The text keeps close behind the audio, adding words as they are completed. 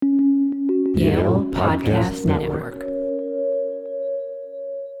Yale Podcast Network.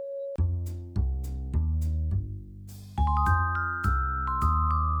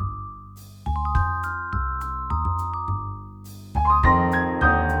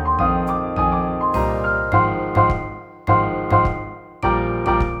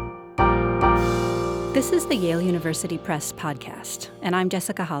 This is the Yale University Press podcast, and I'm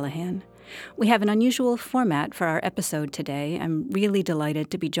Jessica Holohan. We have an unusual format for our episode today. I'm really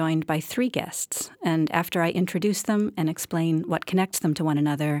delighted to be joined by three guests, and after I introduce them and explain what connects them to one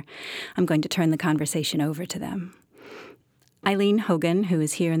another, I'm going to turn the conversation over to them. Eileen Hogan, who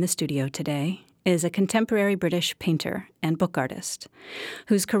is here in the studio today, is a contemporary British painter and book artist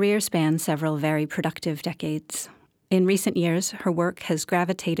whose career spans several very productive decades. In recent years, her work has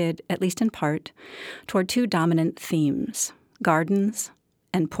gravitated, at least in part, toward two dominant themes: gardens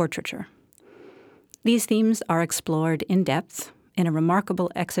and portraiture. These themes are explored in depth in a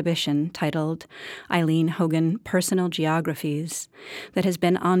remarkable exhibition titled Eileen Hogan Personal Geographies that has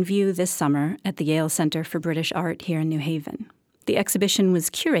been on view this summer at the Yale Center for British Art here in New Haven. The exhibition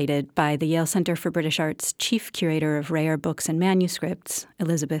was curated by the Yale Center for British Art's chief curator of rare books and manuscripts,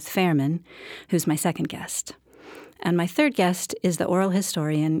 Elizabeth Fairman, who's my second guest. And my third guest is the oral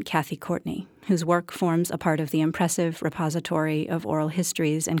historian Kathy Courtney, whose work forms a part of the impressive repository of oral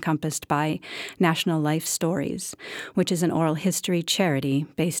histories encompassed by National Life Stories, which is an oral history charity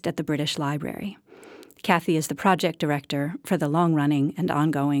based at the British Library. Kathy is the project director for the long-running and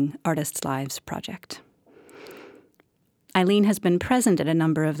ongoing Artists' Lives project. Eileen has been present at a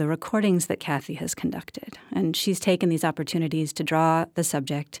number of the recordings that Kathy has conducted, and she's taken these opportunities to draw the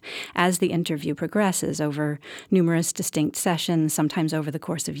subject as the interview progresses over numerous distinct sessions, sometimes over the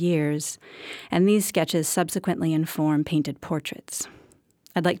course of years, and these sketches subsequently inform painted portraits.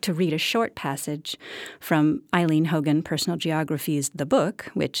 I'd like to read a short passage from Eileen Hogan Personal Geographies, the book,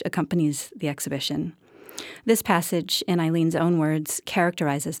 which accompanies the exhibition. This passage, in Eileen's own words,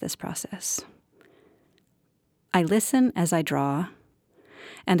 characterizes this process. I listen as I draw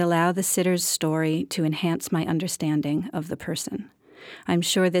and allow the sitter's story to enhance my understanding of the person. I'm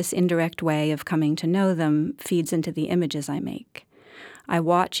sure this indirect way of coming to know them feeds into the images I make. I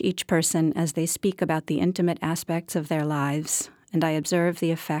watch each person as they speak about the intimate aspects of their lives, and I observe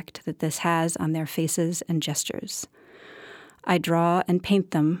the effect that this has on their faces and gestures. I draw and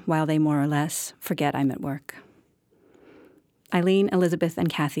paint them while they more or less forget I'm at work. Eileen, Elizabeth, and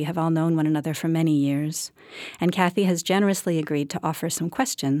Kathy have all known one another for many years, and Kathy has generously agreed to offer some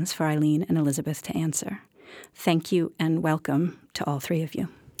questions for Eileen and Elizabeth to answer. Thank you and welcome to all three of you.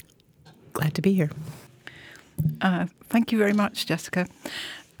 Glad to be here. Thank you very much, Jessica.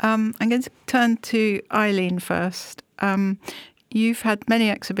 I'm going to turn to Eileen first. You've had many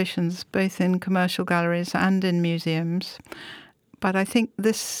exhibitions, both in commercial galleries and in museums, but I think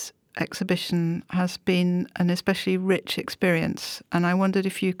this exhibition has been an especially rich experience, and I wondered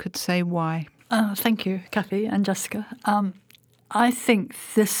if you could say why. Thank you, Kathy and Jessica. I think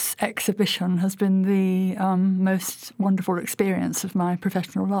this exhibition has been the most wonderful experience of my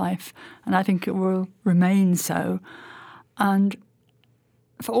professional life, and I think it will remain so. And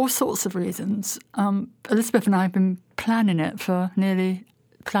for all sorts of reasons, Elizabeth and I have been planning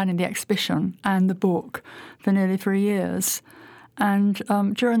the exhibition and the book for nearly 3 years. And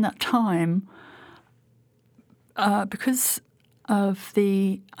during that time, because of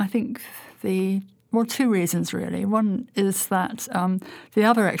two reasons really. One is that the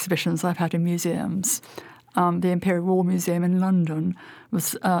other exhibitions I've had in museums, the Imperial War Museum in London,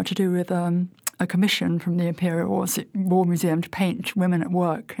 was to do with a commission from the Imperial War Museum to paint women at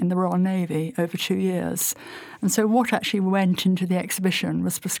work in the Royal Navy over 2 years. And so what actually went into the exhibition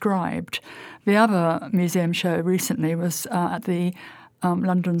was prescribed. The other museum show recently was at the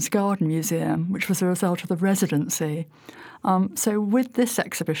London's Garden Museum, which was a result of the residency. So with this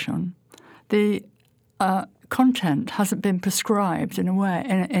exhibition, the content hasn't been prescribed in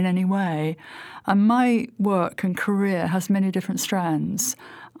any way. And my work and career has many different strands.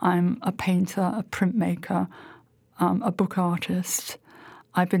 I'm a painter, a printmaker, a book artist.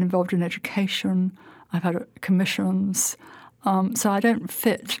 I've been involved in education. I've had commissions. So I don't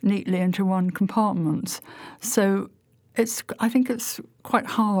fit neatly into one compartment. So I think it's quite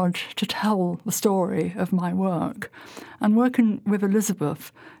hard to tell the story of my work. And working with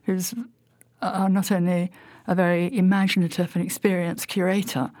Elizabeth, who's not only a very imaginative and experienced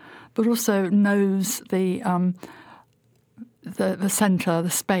curator, but also knows the centre,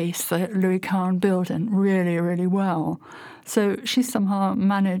 the space, the Louis Kahn building really, really well. So she somehow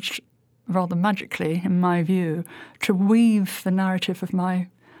managed, rather magically, in my view, to weave the narrative of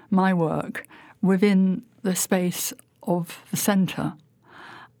my work within the space of the centre.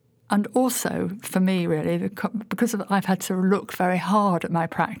 And also, for me, really, because I've had to look very hard at my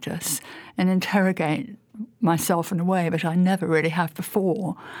practice and interrogate myself in a way that I never really have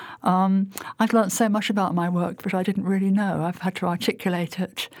before, I've learnt so much about my work that I didn't really know. I've had to articulate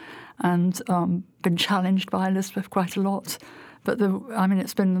it and been challenged by Elizabeth quite a lot. But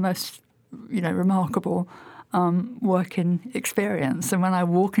it's been the most, remarkable working experience. And when I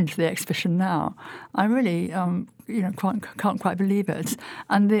walk into the exhibition now, I really, can't quite believe it.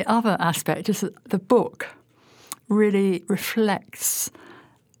 And the other aspect is that the book really reflects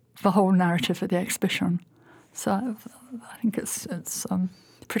the whole narrative of the exhibition. So I think it's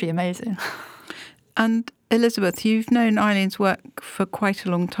pretty amazing. And Elizabeth, you've known Eileen's work for quite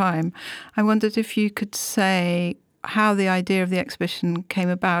a long time. I wondered if you could say how the idea of the exhibition came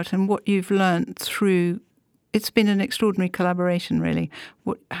about and what you've learnt through. It's been an extraordinary collaboration, really,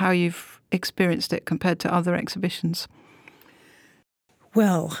 how you've experienced it compared to other exhibitions.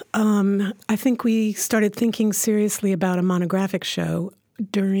 Well, I think we started thinking seriously about a monographic show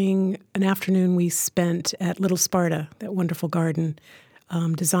during an afternoon we spent at Little Sparta, that wonderful garden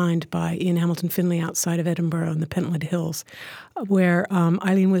designed by Ian Hamilton Finlay outside of Edinburgh in the Pentland Hills, where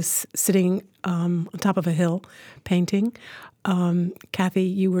Eileen was sitting on top of a hill painting. Kathy,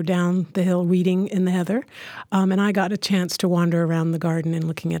 you were down the hill reading in the heather, and I got a chance to wander around the garden and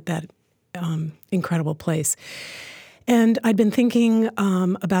looking at that incredible place. And I'd been thinking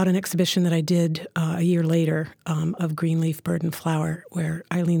about an exhibition that I did a year later of Greenleaf, Bird and Flower, where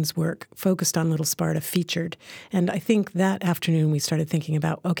Eileen's work focused on Little Sparta featured. And I think that afternoon we started thinking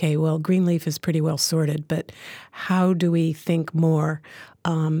about, okay, well, Greenleaf is pretty well sorted, but how do we think more?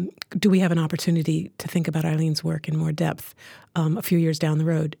 Do we have an opportunity to think about Eileen's work in more depth a few years down the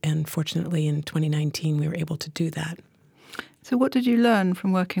road? And fortunately, in 2019, we were able to do that. So what did you learn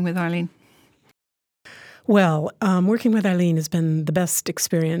from working with Eileen? Well, working with Eileen has been the best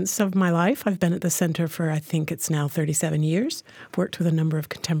experience of my life. I've been at the center for, I think it's now 37 years. I've worked with a number of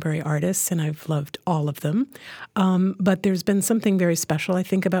contemporary artists, and I've loved all of them. But there's been something very special, I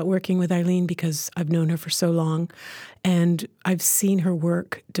think, about working with Eileen because I've known her for so long, and I've seen her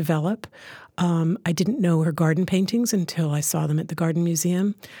work develop. I didn't know her garden paintings until I saw them at the Garden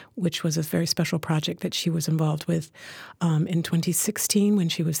Museum, which was a very special project that she was involved with in 2016 when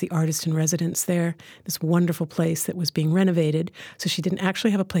she was the artist in residence there, this wonderful place that was being renovated. So she didn't actually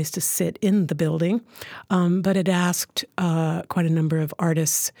have a place to sit in the building, but had asked quite a number of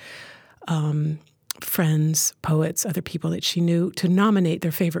artists, friends, poets, other people that she knew to nominate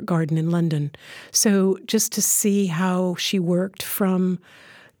their favorite garden in London. So just to see how she worked from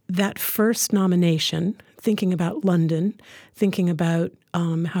that first nomination, thinking about London, thinking about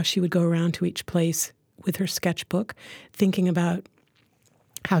how she would go around to each place with her sketchbook, thinking about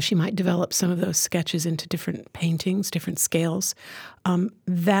how she might develop some of those sketches into different paintings, different scales.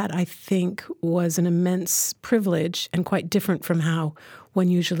 That, I think, was an immense privilege and quite different from how one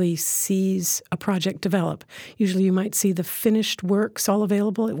usually sees a project develop. Usually you might see the finished works all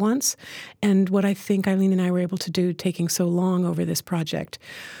available at once. And what I think Eileen and I were able to do, taking so long over this project,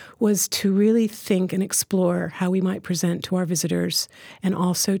 was to really think and explore how we might present to our visitors and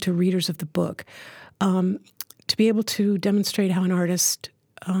also to readers of the book, to be able to demonstrate how an artist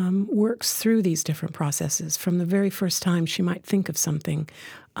works through these different processes from the very first time she might think of something.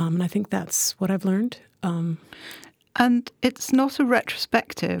 And I think that's what I've learned. And it's not a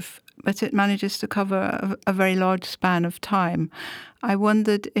retrospective, but it manages to cover a very large span of time. I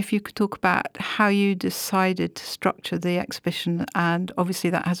wondered if you could talk about how you decided to structure the exhibition, and obviously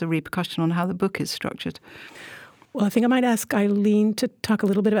that has a repercussion on how the book is structured. Well, I think I might ask Eileen to talk a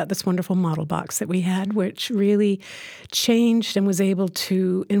little bit about this wonderful model box that we had, which really changed and was able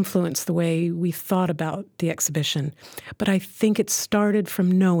to influence the way we thought about the exhibition. But I think it started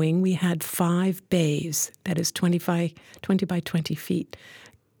from knowing we had 5 bays, that is 20 by 20 feet,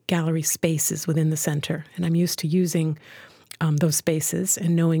 gallery spaces within the center. And I'm used to using those spaces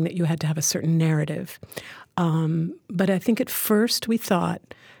and knowing that you had to have a certain narrative. But I think at first we thought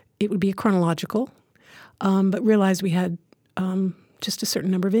it would be a chronological, but realized we had just a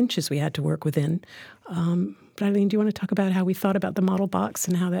certain number of inches we had to work within. But Eileen, do you want to talk about how we thought about the model box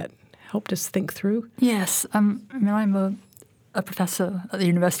and how that helped us think through? Yes. I'm a professor at the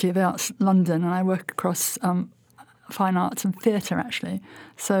University of Arts London, and I work across fine arts and theatre, actually.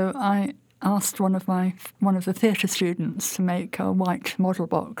 So I asked one of the theatre students to make a white model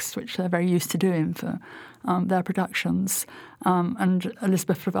box, which they're very used to doing for their productions. And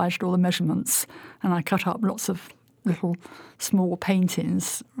Elizabeth provided all the measurements, and I cut up lots of little small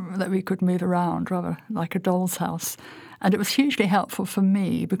paintings that we could move around, rather like a doll's house. And it was hugely helpful for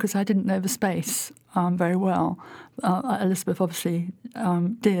me because I didn't know the space very well. Elizabeth obviously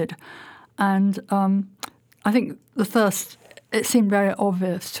did. And I think it seemed very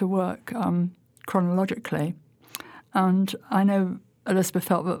obvious to work chronologically. And I know Elizabeth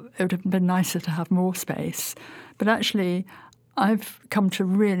felt that it would have been nicer to have more space. But actually, I've come to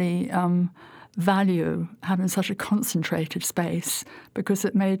really value having such a concentrated space because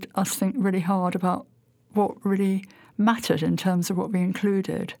it made us think really hard about what really mattered in terms of what we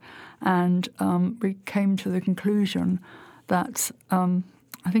included. And we came to the conclusion that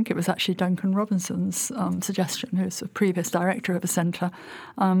I think it was actually Duncan Robinson's suggestion, who's a previous director of the centre,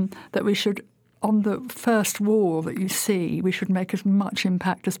 that we should, on the first wall that you see, we should make as much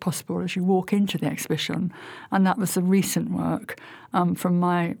impact as possible as you walk into the exhibition. And that was the recent work from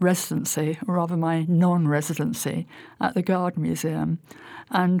my residency, or rather my non-residency, at the Garden Museum.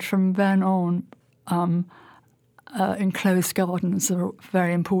 And from then on, enclosed gardens are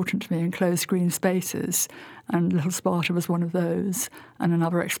very important to me, enclosed green spaces, and Little Sparta was one of those, and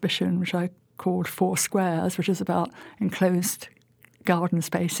another exhibition which I called Four Squares, which is about enclosed garden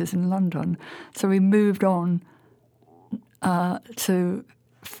spaces in London. So we moved on to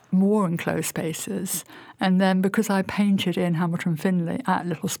more enclosed spaces, and then because I painted in Hamilton Finlay at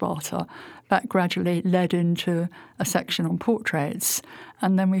Little Sparta, that gradually led into a section on portraits,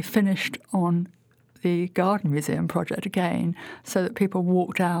 and then we finished on the Garden Museum project again, so that people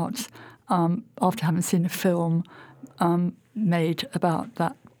walked out after having seen a film made about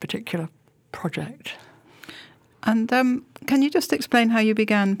that particular project. And can you just explain how you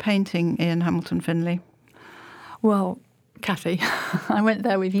began painting in Hamilton Finlay? Well, Kathy, I went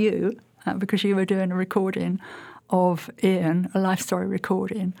there with you because you were doing a recording of Ian, a life story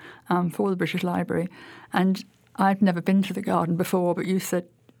recording for the British Library. And I'd never been to the garden before, but you said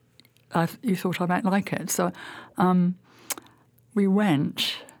you thought I might like it. So we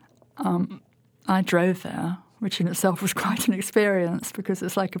went. I drove there, which in itself was quite an experience because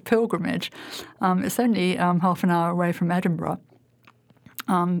it's like a pilgrimage. It's only half an hour away from Edinburgh.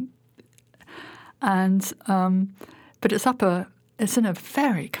 But it's in a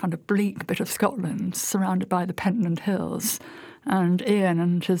very kind of bleak bit of Scotland, surrounded by the Pentland Hills. And Ian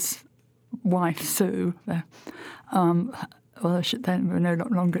and his wife, Sue, they were no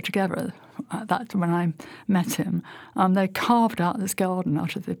longer together when I met him. They carved out this garden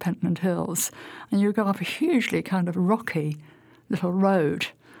out of the Pentland Hills, and you go up a hugely kind of rocky little road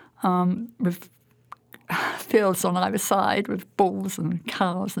with fields on either side with bulls and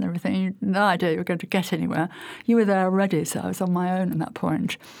cows and everything. You had no idea you were going to get anywhere. You were there already, so I was on my own at that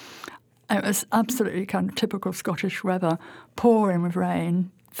point. It was absolutely kind of typical Scottish weather, pouring with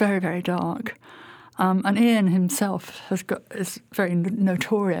rain, very, very dark. And Ian himself is very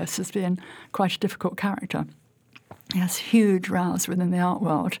notorious as being quite a difficult character. He has huge rows within the art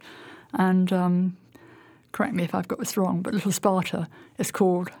world. And correct me if I've got this wrong, but Little Sparta is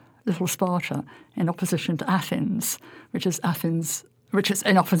called Little Sparta in opposition to Athens, which is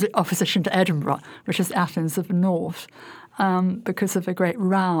in opposition to Edinburgh, which is Athens of the north, because of a great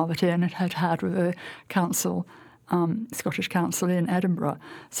row that Ian had with the council. Scottish Council in Edinburgh.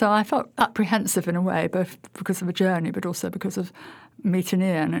 So I felt apprehensive in a way, both because of the journey, but also because of meeting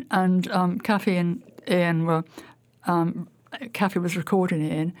Ian. And Kathy and Ian were, Kathy was recording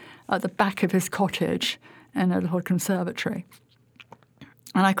Ian at the back of his cottage in a little conservatory.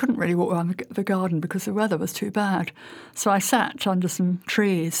 And I couldn't really walk around the garden because the weather was too bad. So I sat under some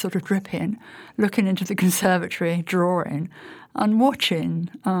trees, sort of dripping, looking into the conservatory, drawing, and watching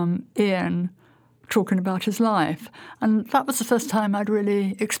Ian talking about his life. And that was the first time I'd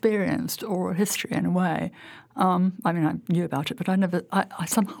really experienced oral history in a way. I mean, I knew about it, but I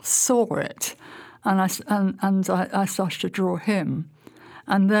somehow saw it. And I started to draw him.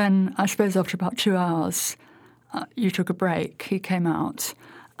 And then I suppose after about 2 hours, you took a break, he came out,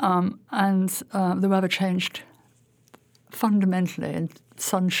 and the weather changed fundamentally, and the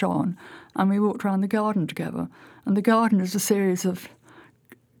sun shone, and we walked around the garden together. And the garden is a series of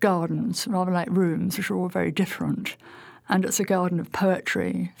gardens, rather like rooms, which are all very different. And it's a garden of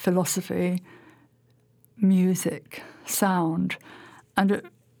poetry, philosophy, music, sound. And it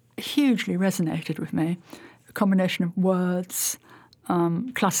hugely resonated with me. A combination of words,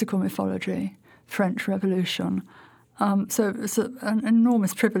 classical mythology, French Revolution. So it's an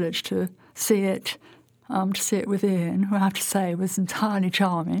enormous privilege to see it with Ian, who I have to say was entirely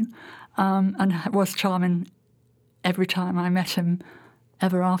charming, and was charming every time I met him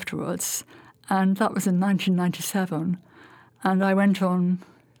ever afterwards. And that was in 1997. And I went on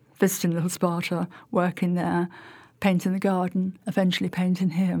visiting Little Sparta, working there, painting the garden, eventually painting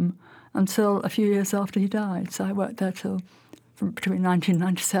him. until a few years after he died. So I worked there from between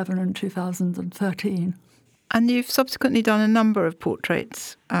 1997 and 2013. And you've subsequently done a number of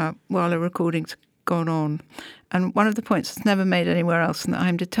portraits while the recording's gone on. And one of the points that's never made anywhere else and that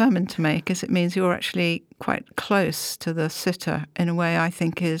I'm determined to make is it means you're actually quite close to the sitter in a way I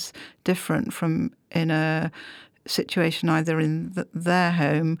think is different from in a situation either in their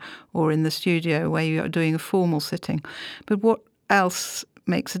home or in the studio where you are doing a formal sitting. But what else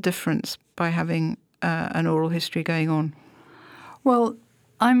makes a difference by having an oral history going on? Well,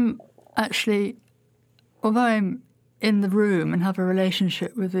 I'm actually, although I'm in the room and have a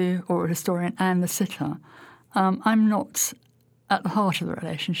relationship with the oral historian and the sitter, I'm not at the heart of the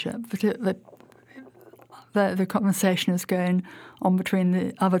relationship. The conversation is going on between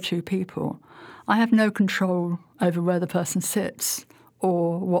the other two people. I have no control over where the person sits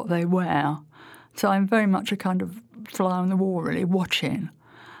or what they wear. So I'm very much a kind of fly on the wall, really, watching.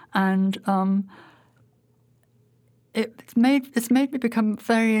 And it's made me become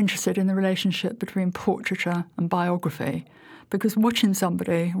very interested in the relationship between portraiture and biography, because watching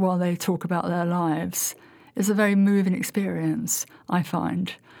somebody while they talk about their lives is a very moving experience, I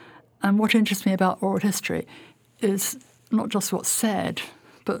find. And what interests me about oral history is not just what's said,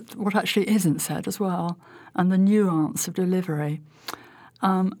 but what actually isn't said as well, and the nuance of delivery.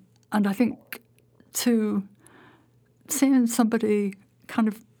 And I think, too, seeing somebody kind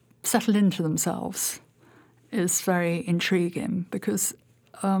of settle into themselves is very intriguing, because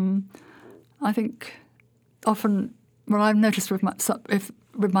I think often, well, I've noticed with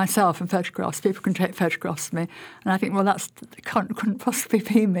myself in photographs, people can take photographs of me, and I think, well, couldn't possibly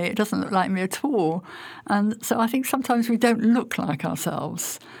be me. It doesn't look like me at all. And so I think sometimes we don't look like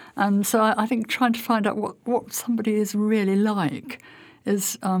ourselves. And so I think trying to find out what somebody is really like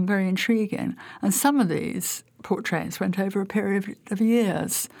is very intriguing. And some of these portraits went over a period of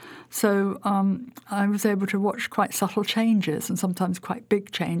years. So I was able to watch quite subtle changes and sometimes quite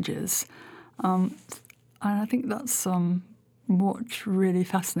big changes. And I think that's what really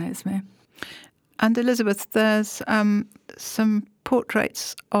fascinates me. And Elizabeth, there's some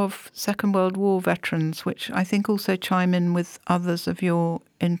portraits of Second World War veterans, which I think also chime in with others of your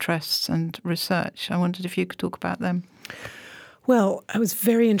interests and research. I wondered if you could talk about them. Well, I was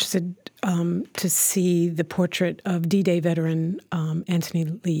very interested to see the portrait of D-Day veteran Anthony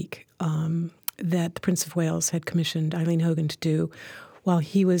Leake that the Prince of Wales had commissioned Eileen Hogan to do while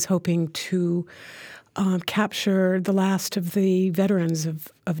he was hoping to capture the last of the veterans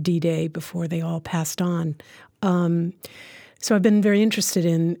of D-Day before they all passed on. So I've been very interested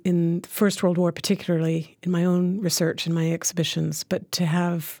in the First World War, particularly in my own research and my exhibitions, but to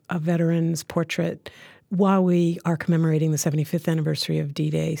have a veteran's portrait while we are commemorating the 75th anniversary of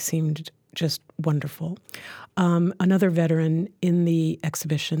D-Day seemed just wonderful. Another veteran in the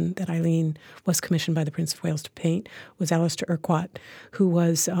exhibition that Eileen was commissioned by the Prince of Wales to paint was Alistair Urquhart, who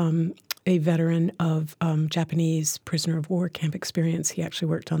was a veteran of Japanese prisoner of war camp experience. He actually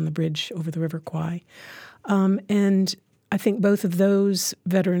worked on the bridge over the River Kwai. And I think both of those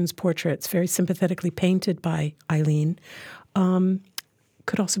veterans' portraits, very sympathetically painted by Eileen,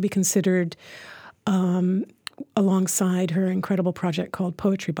 could also be considered alongside her incredible project called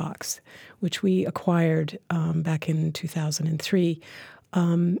Poetry Box, which we acquired back in 2003,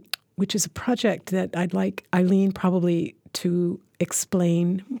 which is a project that I'd like Eileen probably to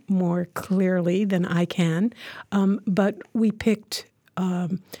explain more clearly than I can. But we picked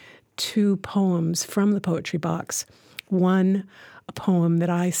two poems from the Poetry Box. One, a poem that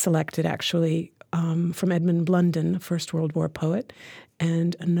I selected actually from Edmund Blunden, a First World War poet,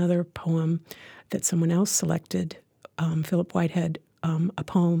 and another poem that someone else selected, Philip Whitehead, a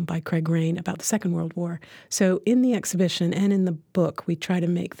poem by Craig Raine about the Second World War. So in the exhibition and in the book, we try to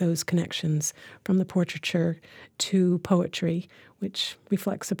make those connections from the portraiture to poetry, which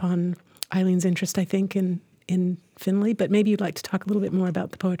reflects upon Eileen's interest, I think, in Finlay. But maybe you'd like to talk a little bit more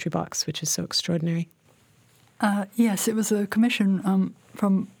about the Poetry Box, which is so extraordinary. Yes, it was a commission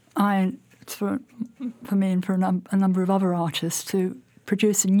from for me and for a number of other artists to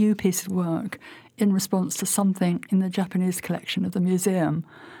produce a new piece of work in response to something in the Japanese collection of the museum.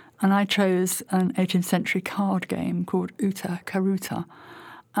 And I chose an 18th century card game called Uta Karuta,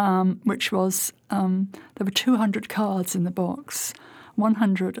 which was, there were 200 cards in the box.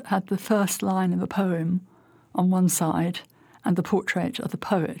 100 had the first line of a poem on one side and the portrait of the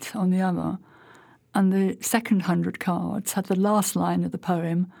poet on the other. And the second 100 cards had the last line of the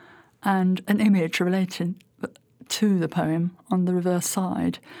poem and an image relating to the poem on the reverse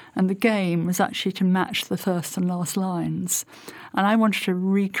side, and the game was actually to match the first and last lines. And I wanted to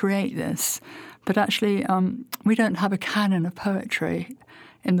recreate this, but actually we don't have a canon of poetry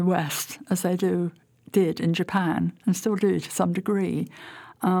in the West as they did in Japan, and still do to some degree.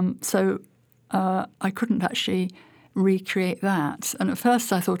 So I couldn't actually recreate that. And at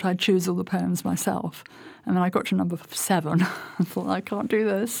first I thought I'd choose all the poems myself. And then I got to number 7 and thought, I can't do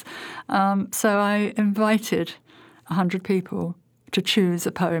this. So I invited 100 people to choose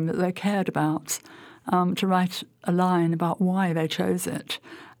a poem that they cared about, to write a line about why they chose it,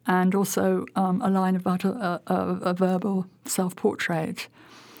 and also a line about a verbal self-portrait.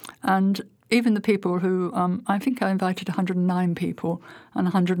 And even the people who, I think I invited 109 people, and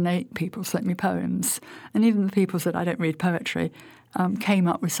 108 people sent me poems. And even the people said, I don't read poetry, came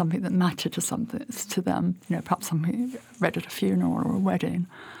up with something that mattered to them, perhaps something read at a funeral or a wedding.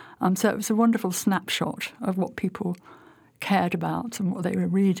 So it was a wonderful snapshot of what people cared about and what they were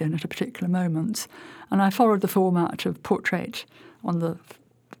reading at a particular moment. And I followed the format of portrait on the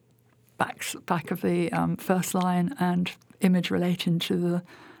back of the first line and image relating to the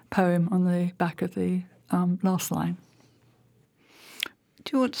poem on the back of the last line.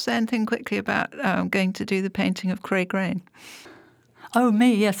 Do you want to say anything quickly about going to do the painting of Craig Raine? Oh,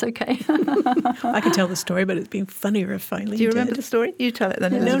 me? Yes, okay. I could tell the story, but it'd be funnier if Eileen Do you remember did. the story? You tell it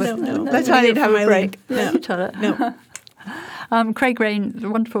then, No, Elizabeth. no. Let Eileen have a break. No. You tell it. No. Craig Raine, the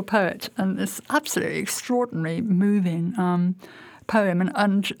wonderful poet, and this absolutely extraordinary, moving poem.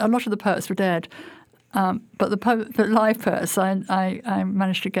 And a lot of the poets were dead. But the live poets, I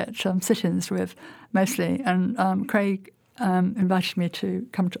managed to get sit-ins with mostly. And Craig invited me to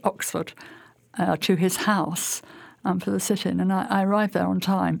come to Oxford to his house for the sit-in. And I arrived there on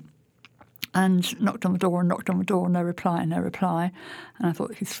time and knocked on the door, no reply. And I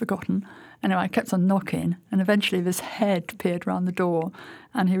thought, he's forgotten. Anyway, I kept on knocking, and eventually this head appeared round the door,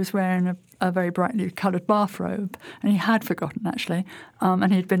 and he was wearing a very brightly coloured bathrobe, and he had forgotten, actually,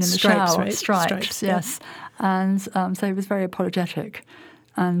 and he'd been in the Stripes, shower. right? Stripes, yes. Yeah. And so he was very apologetic,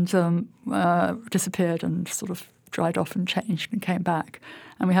 and disappeared and sort of dried off and changed and came back.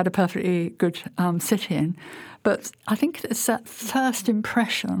 And we had a perfectly good sit-in. But I think it's that first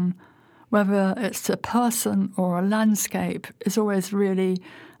impression, whether it's a person or a landscape, is always really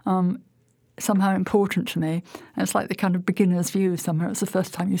somehow important to me. And it's like the kind of beginner's view somewhere. It's the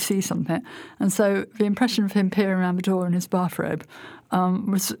first time you see something. And so the impression of him peering around the door in his bathrobe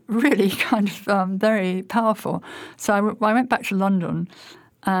was really kind of very powerful. So I went back to London,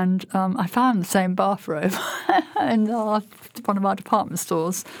 and I found the same bathrobe in one of our department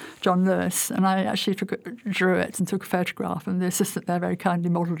stores, John Lewis, and I actually drew it and took a photograph, and the assistant there very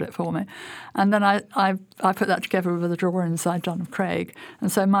kindly modelled it for me. And then I put that together with the drawings I'd done of Craig,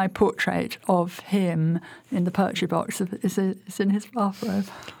 and so my portrait of him in the poetry box is in his bathrobe.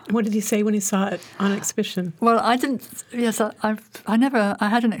 What did he say when he saw it on exhibition? Well, I didn't. Yes, I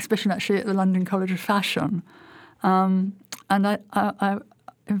had an exhibition actually at the London College of Fashion, and I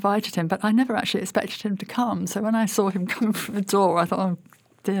invited him, but I never actually expected him to come. So when I saw him coming from the door, I thought, oh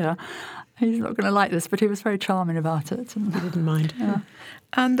dear, he's not going to like this. But he was very charming about it. He didn't mind. Yeah.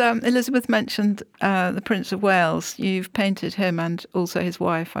 And Elizabeth mentioned the Prince of Wales. You've painted him and also his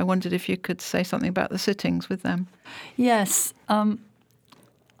wife. I wondered if you could say something about the sittings with them. Yes. On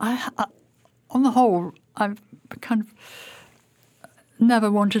the whole, I've kind of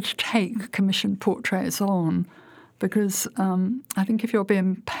never wanted to take commissioned portraits on, because I think if you're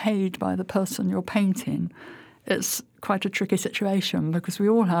being paid by the person you're painting, it's quite a tricky situation, because we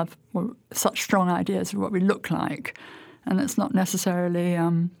all have such strong ideas of what we look like, and it's not necessarily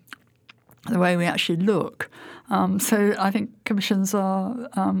the way we actually look. So I think commissions are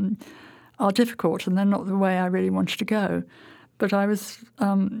difficult, and they're not the way I really wanted to go. But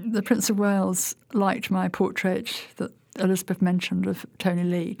the Prince of Wales liked my portrait that Elizabeth mentioned of Tony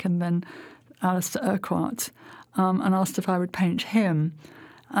Leek, and then Alistair Urquhart, and asked if I would paint him.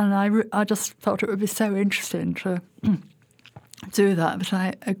 And I just felt it would be so interesting to do that, but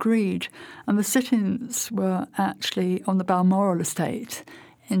I agreed. And the sit-ins were actually on the Balmoral estate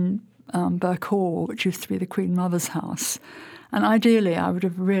in Birk Hall, which used to be the Queen Mother's house. And ideally, I would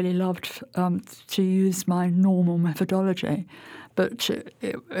have really loved to use my normal methodology, but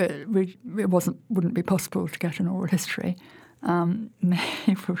it wouldn't be possible to get an oral history.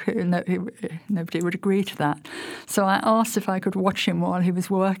 Nobody would agree to that. So I asked if I could watch him while he was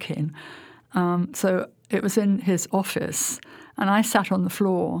working. So it was in his office, and I sat on the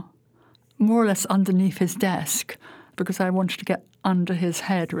floor, more or less underneath his desk, because I wanted to get under his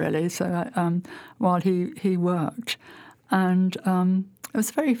head, really, so while he worked. And it was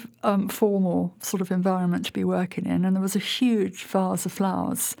a very formal sort of environment to be working in, and there was a huge vase of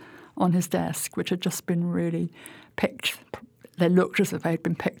flowers on his desk, which had just been really picked. They looked as if they'd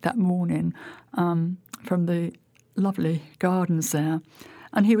been picked that morning from the lovely gardens there.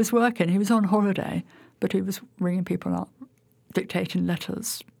 And he was working. He was on holiday, but he was ringing people up, dictating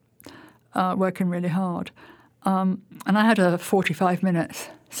letters, working really hard. And I had a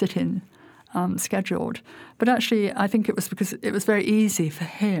 45-minute sit-in scheduled. But actually, I think it was because it was very easy for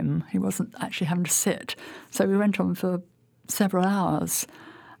him. He wasn't actually having to sit. So we went on for several hours.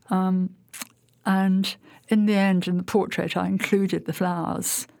 And in the end, in the portrait, I included the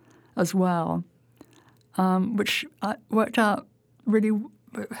flowers as well, which worked out really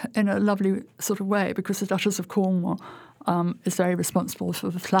in a lovely sort of way, because the Duchess of Cornwall is very responsible for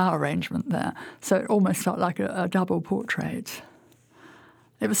the flower arrangement there. So it almost felt like a double portrait.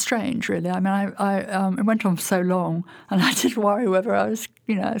 It was strange, really. I mean, it went on for so long, and I did worry whether I was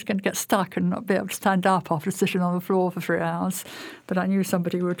going to get stuck and not be able to stand up after sitting on the floor for 3 hours. But I knew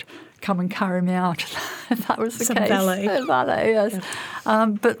somebody would come and carry me out if that was the case. Valet. Valet, yes. Yeah.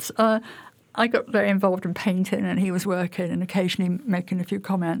 But I got very involved in painting, and he was working and occasionally making a few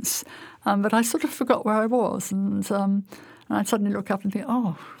comments. But I sort of forgot where I was, and I'd suddenly look up and think,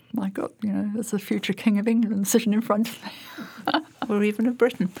 oh, my God, there's the future King of England sitting in front of me. Or even of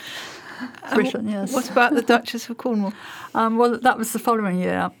Britain. Britain, yes. What about the Duchess of Cornwall? Well, that was the following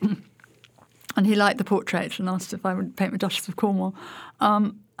year. And he liked the portrait and asked if I would paint the Duchess of Cornwall.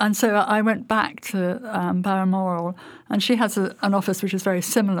 And so I went back to Balmoral, and she has an office which is very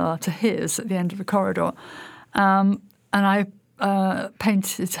similar to his at the end of the corridor. And I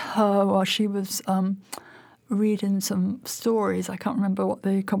painted her while she was reading some stories. I can't remember what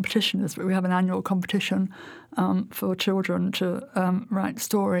the competition is, but we have an annual competition for children to write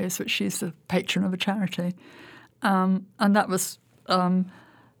stories, which she's the patron of a charity. And that was a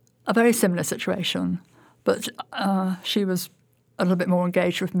very similar situation, but she was a little bit more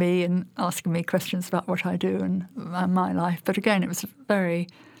engaged with me and asking me questions about what I do and my life. But again, it was a very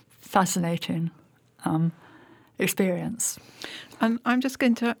fascinating experience. And I'm just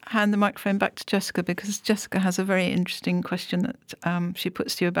going to hand the microphone back to Jessica, because Jessica has a very interesting question that she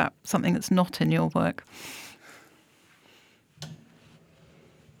puts to you about something that's not in your work.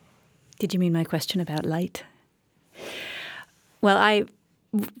 Did you mean my question about light? Well, I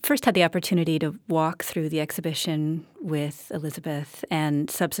first had the opportunity to walk through the exhibition with Elizabeth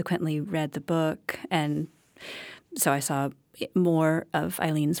and subsequently read the book. And so I saw more of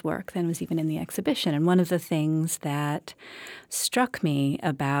Eileen's work than was even in the exhibition. And one of the things that struck me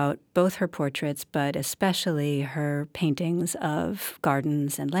about both her portraits, but especially her paintings of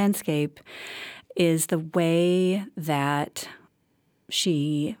gardens and landscape, is the way that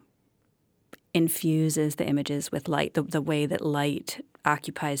she infuses the images with light, the way that light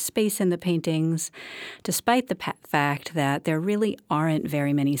occupies space in the paintings, despite the fact that there really aren't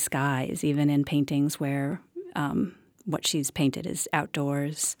very many skies, even in paintings where what she's painted is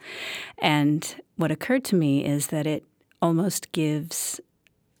outdoors. And what occurred to me is that it almost gives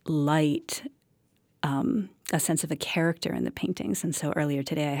light a sense of a character in the paintings. And so earlier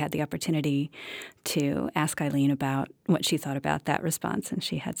today I had the opportunity to ask Eileen about what she thought about that response, and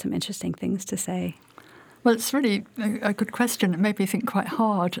she had some interesting things to say. Well, it's really a good question. It made me think quite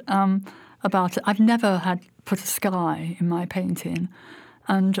hard about it. I've never had put a sky in my painting,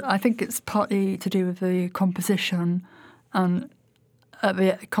 and I think it's partly to do with the composition, and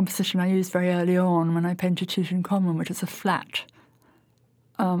the composition I used very early on when I painted Tutankhamun, which is a flat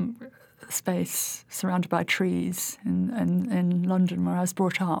space surrounded by trees in London, where I was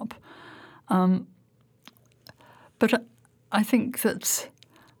brought up. But I think that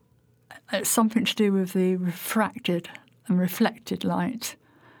it's something to do with the refracted and reflected light,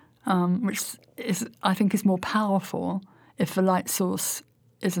 which I think is more powerful if the light source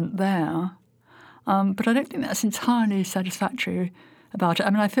isn't there. But I don't think that's entirely satisfactory about it. I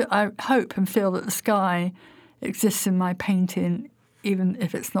mean, I hope and feel that the sky exists in my painting, even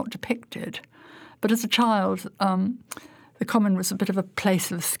if it's not depicted. But as a child, the common was a bit of a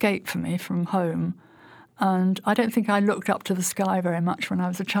place of escape for me from home. And I don't think I looked up to the sky very much when I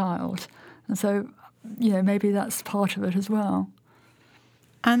was a child. And so, maybe that's part of it as well.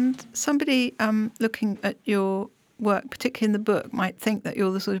 And somebody looking at your work, particularly in the book, might think that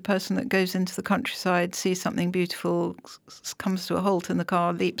you're the sort of person that goes into the countryside, sees something beautiful, comes to a halt in the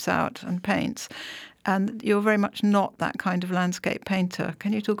car, leaps out and paints. And you're very much not that kind of landscape painter.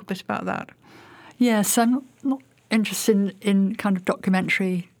 Can you talk a bit about that? Yes, I'm not interested in kind of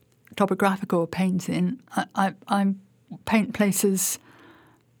documentary topographical painting. I paint places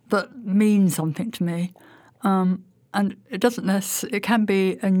that mean something to me. and it can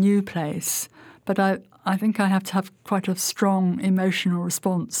be a new place, but I think I have to have quite a strong emotional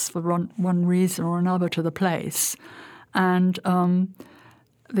response for one reason or another to the place. And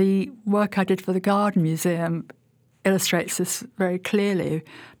the work I did for the Garden Museum illustrates this very clearly,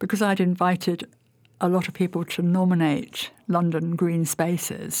 because I'd invited a lot of people to nominate London green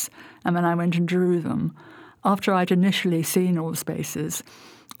spaces, and then I went and drew them. After I'd initially seen all the spaces,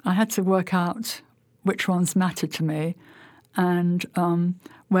 I had to work out which ones mattered to me and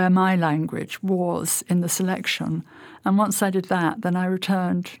where my language was in the selection. And once I did that, then I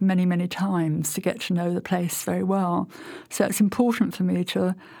returned many, many times to get to know the place very well. So it's important for me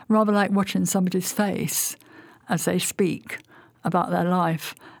to, rather like watching somebody's face as they speak about their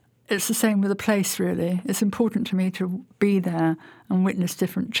life, it's the same with a place, really. It's important to me to be there and witness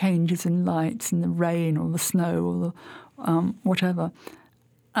different changes in lights, in the rain or the snow or the whatever.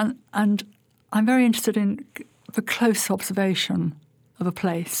 And I'm very interested in the close observation of a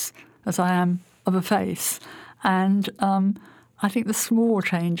place, as I am of a face. And I think the small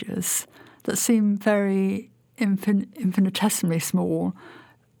changes that seem very infinitesimally small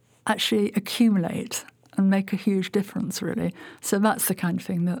actually accumulate and make a huge difference, really. So that's the kind of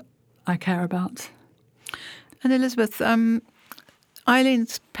thing that I care about. And Elizabeth,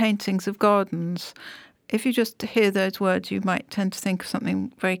 Eileen's paintings of gardens, if you just hear those words, you might tend to think of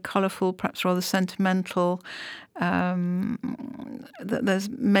something very colourful, perhaps rather sentimental. There's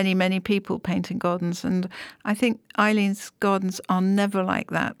many, many people painting gardens, and I think Eileen's gardens are never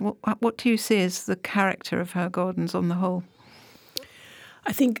like that. What do you see as the character of her gardens on the whole?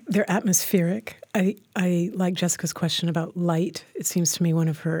 I think they're atmospheric. I like Jessica's question about light. It seems to me one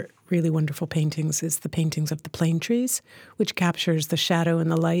of her really wonderful paintings is the paintings of the plane trees, which captures the shadow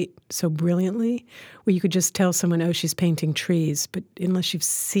and the light so brilliantly, where you could just tell someone, oh, she's painting trees, but unless you've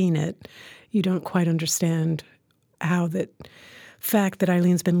seen it, you don't quite understand how that fact that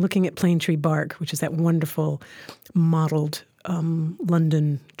Eileen's been looking at plane tree bark, which is that wonderful mottled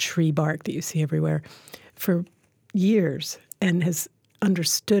London tree bark that you see everywhere, for years, and has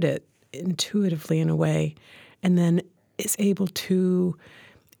understood it intuitively in a way, and then is able to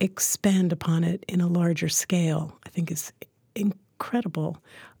expand upon it in a larger scale, I think is incredible.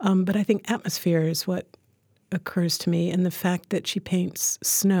 But I think atmosphere is what occurs to me, and the fact that she paints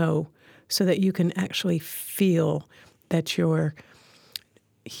snow so that you can actually feel that you're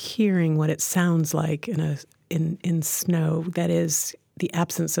hearing what it sounds like in snow, that is the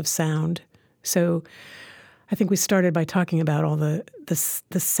absence of sound. So I think we started by talking about all the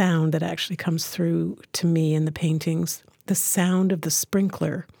sound that actually comes through to me in the paintings. The sound of the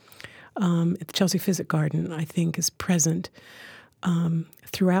sprinkler at the Chelsea Physic Garden, I think, is present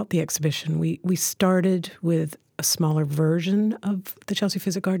throughout the exhibition. We started with a smaller version of the Chelsea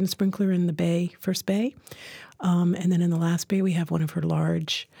Physic Garden sprinkler in the bay, first bay. And then in the last bay, we have one of her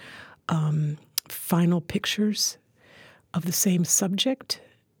large final pictures of the same subject.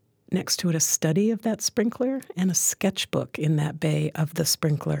 Next to it, a study of that sprinkler and a sketchbook in that bay of the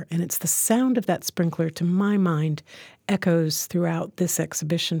sprinkler. And it's the sound of that sprinkler, to my mind, echoes throughout this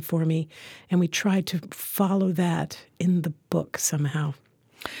exhibition for me. And we tried to follow that in the book somehow.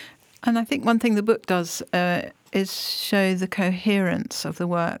 And I think one thing the book does is show the coherence of the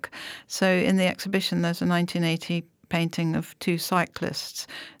work. So in the exhibition, there's a 1980 painting of two cyclists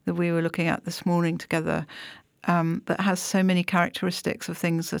that we were looking at this morning together, that has so many characteristics of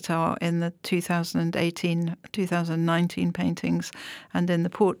things that are in the 2018, 2019 paintings and in the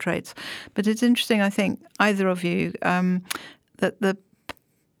portraits. But it's interesting, I think, either of you, that the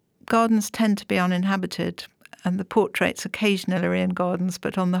gardens tend to be uninhabited and the portraits occasionally are in gardens,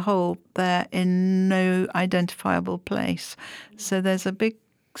 but on the whole, they're in no identifiable place. So there's a big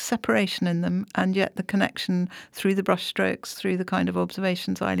separation in them, and yet the connection through the brushstrokes, through the kind of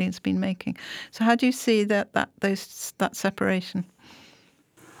observations Eileen's been making. So how do you see that separation?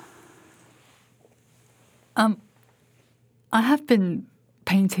 I have been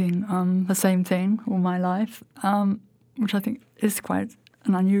painting the same thing all my life, which I think is quite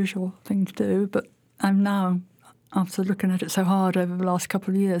an unusual thing to do, but I'm now, after looking at it so hard over the last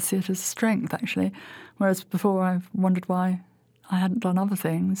couple of years, see it as a strength, actually, whereas before I've wondered why I hadn't done other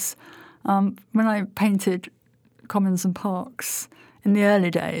things. When I painted commons and parks in the early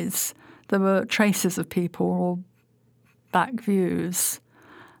days, there were traces of people or back views.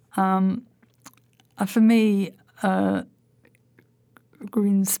 For me,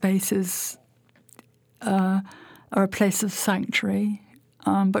 green spaces are a place of sanctuary,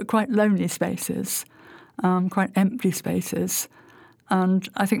 but quite lonely spaces, quite empty spaces. And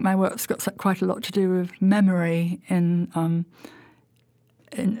I think my work's got quite a lot to do with memory in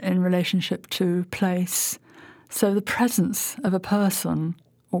relationship to place. So the presence of a person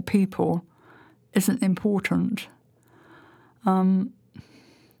or people isn't important. And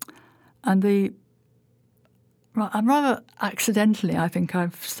I'm rather accidentally, I think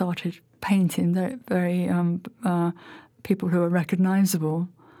I've started painting very people who are recognisable.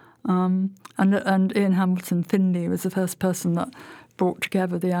 And Ian Hamilton Finlay was the first person that brought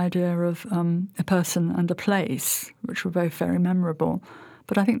together the idea of a person and a place, which were both very memorable.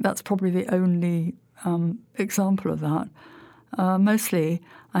 But I think that's probably the only example of that. Mostly,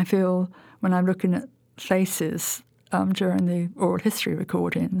 I feel when I'm looking at faces during the oral history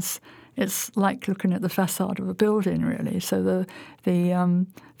recordings, it's like looking at the facade of a building, really. So the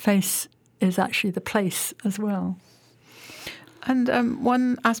face is actually the place as well. And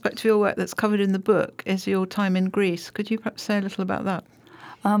one aspect of your work that's covered in the book is your time in Greece. Could you perhaps say a little about that?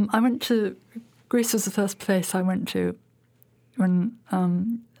 I went to Greece was the first place I went to when I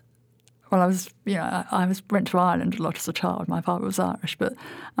went to Ireland a lot as a child. My father was Irish, but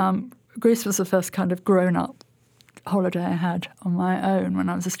Greece was the first kind of grown-up holiday I had on my own when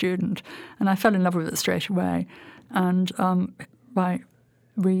I was a student, and I fell in love with it straight away. And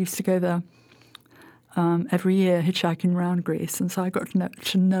we used to go there every year hitchhiking around Greece, and so I got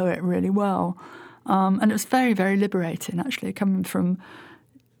to know it really well. And it was very, very liberating, actually, coming from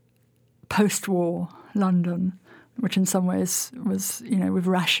post-war London, which in some ways was, with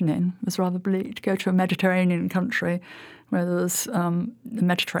rationing, was rather bleak, to go to a Mediterranean country where there was the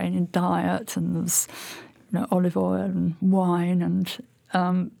Mediterranean diet and there was olive oil and wine and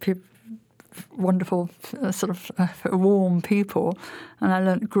wonderful warm people. And I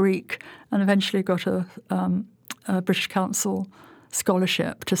learnt Greek and eventually got a British Council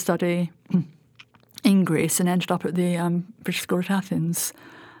scholarship to study in Greece and ended up at the British School at Athens.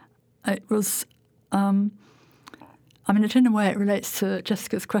 It was... in a way it relates to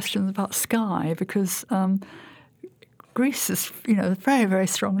Jessica's questions about sky, because Greece is, very, very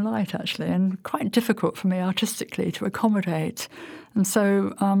strong light, actually, and quite difficult for me artistically to accommodate. And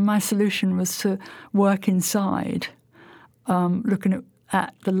so my solution was to work inside, looking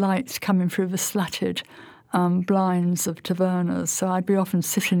at the lights coming through the slatted blinds of tavernas. So I'd be often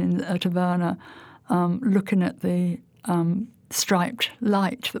sitting in a taverna looking at the striped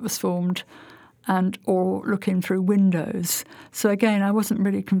light that was formed or looking through windows. So again, I wasn't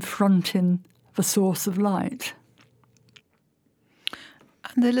really confronting the source of light.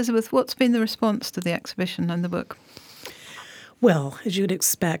 And Elizabeth, what's been the response to the exhibition and the book? Well, as you'd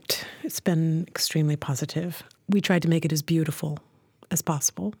expect, it's been extremely positive. We tried to make it as beautiful as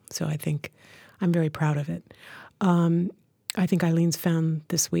possible, so I think I'm very proud of it. I think Eileen's found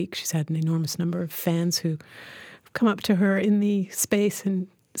this week, she's had an enormous number of fans who have come up to her in the space and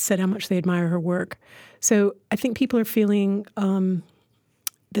said how much they admire her work. So I think people are feeling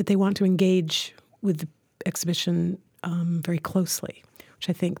that they want to engage with the exhibition very closely, which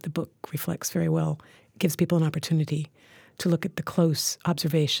I think the book reflects very well. It gives people an opportunity to look at the close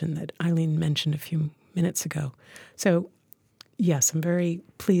observation that Eileen mentioned a few minutes ago. So, yes, I'm very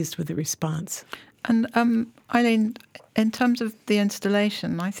pleased with the response. And Eileen, in terms of the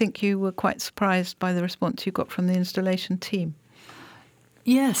installation, I think you were quite surprised by the response you got from the installation team.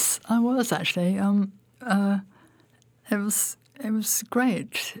 Yes, I was actually. It was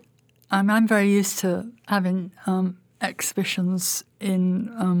great. I'm very used to having exhibitions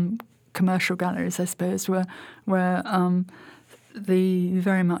in commercial galleries, I suppose, where they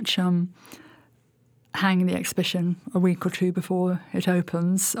very much hang the exhibition a week or two before it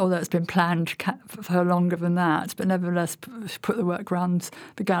opens, although it's been planned for longer than that, but nevertheless put the work around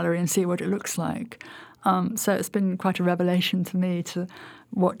the gallery and see what it looks like. So it's been quite a revelation to me to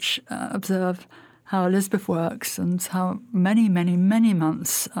observe how Elizabeth works and how many, many, many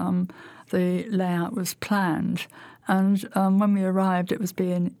months the layout was planned. And when we arrived, it was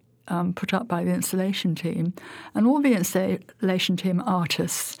being put up by the installation team. And all the installation team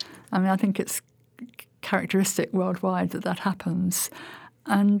artists, I think it's characteristic worldwide that happens.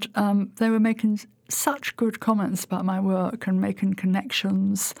 And they were making such good comments about my work and making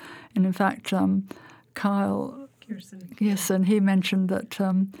connections. And in fact, Kyle Gearson, he mentioned that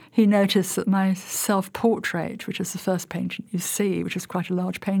he noticed that my self-portrait, which is the first painting you see, which is quite a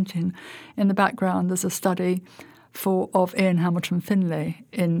large painting, in the background there's a study of Ian Hamilton Finlay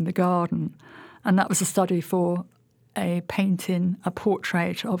in the garden. And that was a study for a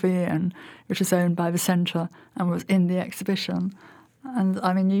portrait of Ian, which is owned by the Centre and was in the exhibition.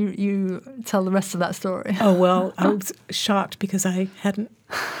 And you tell the rest of that story. Oh, well, I was shocked because I hadn't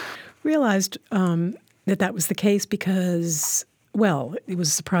realized that was the case because, well, it was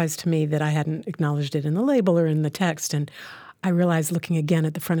a surprise to me that I hadn't acknowledged it in the label or in the text. And I realized looking again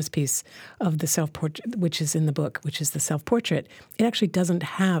at the frontispiece of the self-portrait, which is in the book, which is the self-portrait, it actually doesn't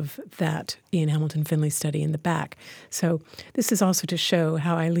have that Ian Hamilton Finlay study in the back. So this is also to show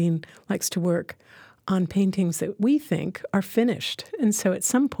how Eileen likes to work on paintings that we think are finished. And so at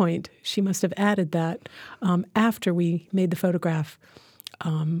some point, she must have added that after we made the photograph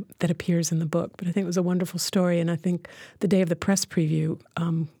that appears in the book. But I think it was a wonderful story, and I think the day of the press preview,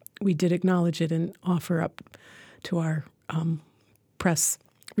 we did acknowledge it and offer up to our press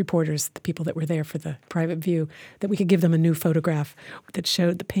reporters, the people that were there for the private view, that we could give them a new photograph that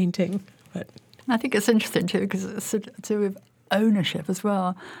showed the painting. But I think it's interesting too, because it's to do with ownership as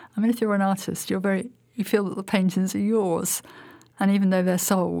well. I mean, if you're an artist, you feel that the paintings are yours, and even though they're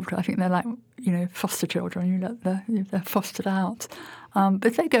sold, I think they're like, foster children. They're fostered out. But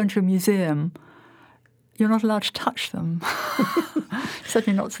if they go into a museum, you're not allowed to touch them.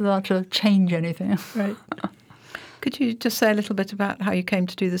 Certainly not allowed to change anything. right. Could you just say a little bit about how you came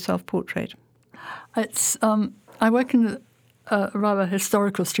to do the self-portrait? It's I work in a rather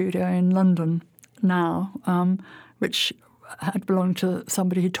historical studio in London now, which had belonged to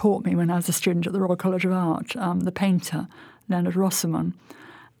somebody who taught me when I was a student at the Royal College of Art, the painter, Leonard Rossman.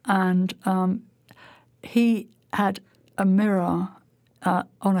 And he had a mirror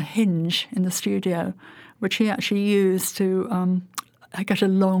on a hinge in the studio, which he actually used to get a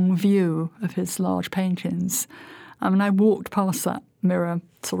long view of his large paintings. And I walked past that mirror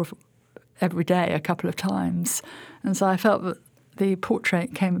sort of every day a couple of times. And so I felt that the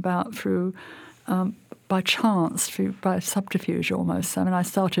portrait came about through, by chance, by subterfuge almost. I mean, I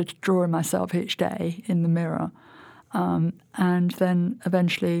started drawing myself each day in the mirror, and then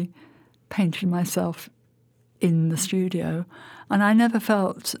eventually painted myself in the studio. And I never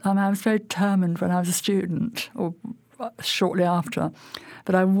felt, I was very determined when I was a student, or shortly after,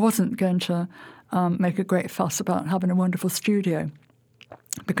 that I wasn't going to make a great fuss about having a wonderful studio,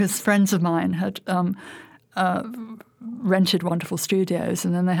 because friends of mine had rented wonderful studios,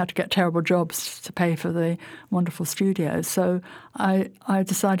 and then they had to get terrible jobs to pay for the wonderful studios. So I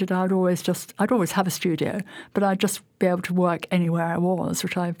decided I'd always have a studio, but I'd just be able to work anywhere I was,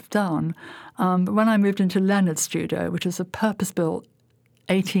 which I've done. But when I moved into Leonard's studio, which is a purpose-built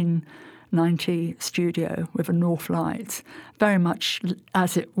 1890 studio with a north light, very much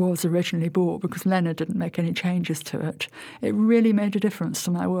as it was originally bought, because Leonard didn't make any changes to it. It really made a difference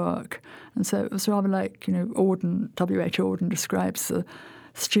to my work. And so it was rather like, W.H. Auden describes the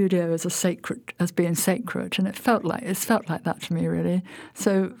studio as being sacred, and it felt like that to me, really.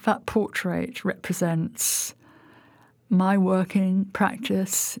 So that portrait represents my working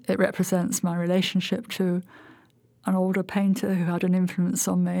practice. It represents my relationship to an older painter who had an influence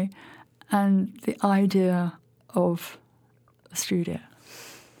on me, and the idea of a studio.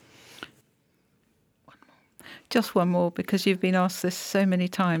 Just one more, because you've been asked this so many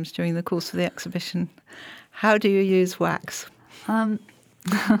times during the course of the exhibition. How do you use wax? I've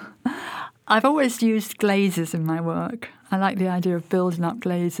always used glazes in my work. I like the idea of building up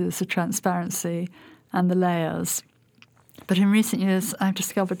glazes, the transparency and the layers. But in recent years, I've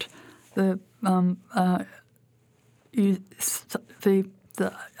discovered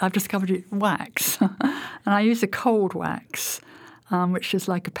I've discovered wax, and I use a cold wax, which is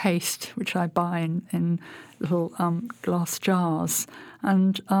like a paste which I buy in little glass jars,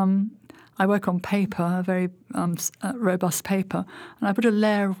 and I work on paper, a very robust paper, and I put a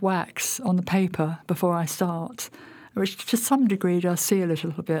layer of wax on the paper before I start, which to some degree does seal it a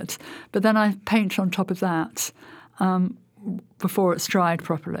little bit, but then I paint on top of that before it's dried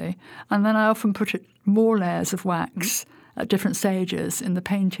properly, and then I often put more layers of wax at different stages in the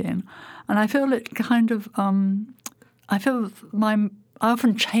painting, and I feel it kind of. I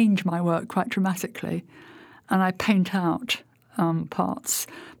often change my work quite dramatically, and I paint out parts.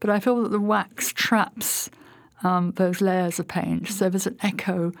 But I feel that the wax traps those layers of paint, so there's an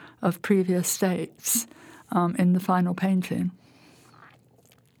echo of previous states in the final painting.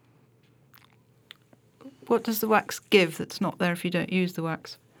 What does the wax give that's not there if you don't use the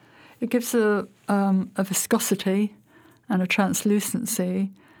wax? It gives a viscosity and a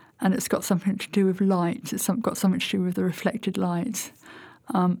translucency, and it's got something to do with light. It's got something to do with the reflected light,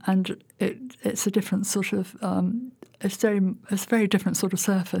 and it's a different sort of it's a very different sort of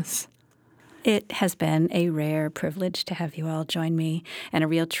surface. It has been a rare privilege to have you all join me, and a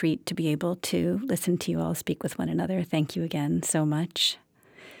real treat to be able to listen to you all speak with one another. Thank you again so much.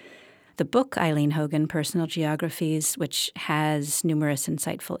 The book, Eileen Hogan, Personal Geographies, which has numerous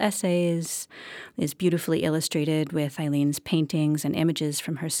insightful essays, is beautifully illustrated with Eileen's paintings and images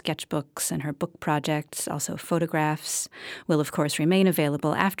from her sketchbooks and her book projects, also photographs, will of course remain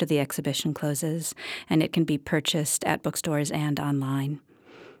available after the exhibition closes, and it can be purchased at bookstores and online.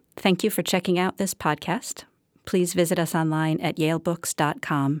 Thank you for checking out this podcast. Please visit us online at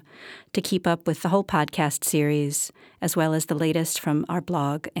yalebooks.com to keep up with the whole podcast series, as well as the latest from our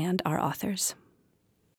blog and our authors.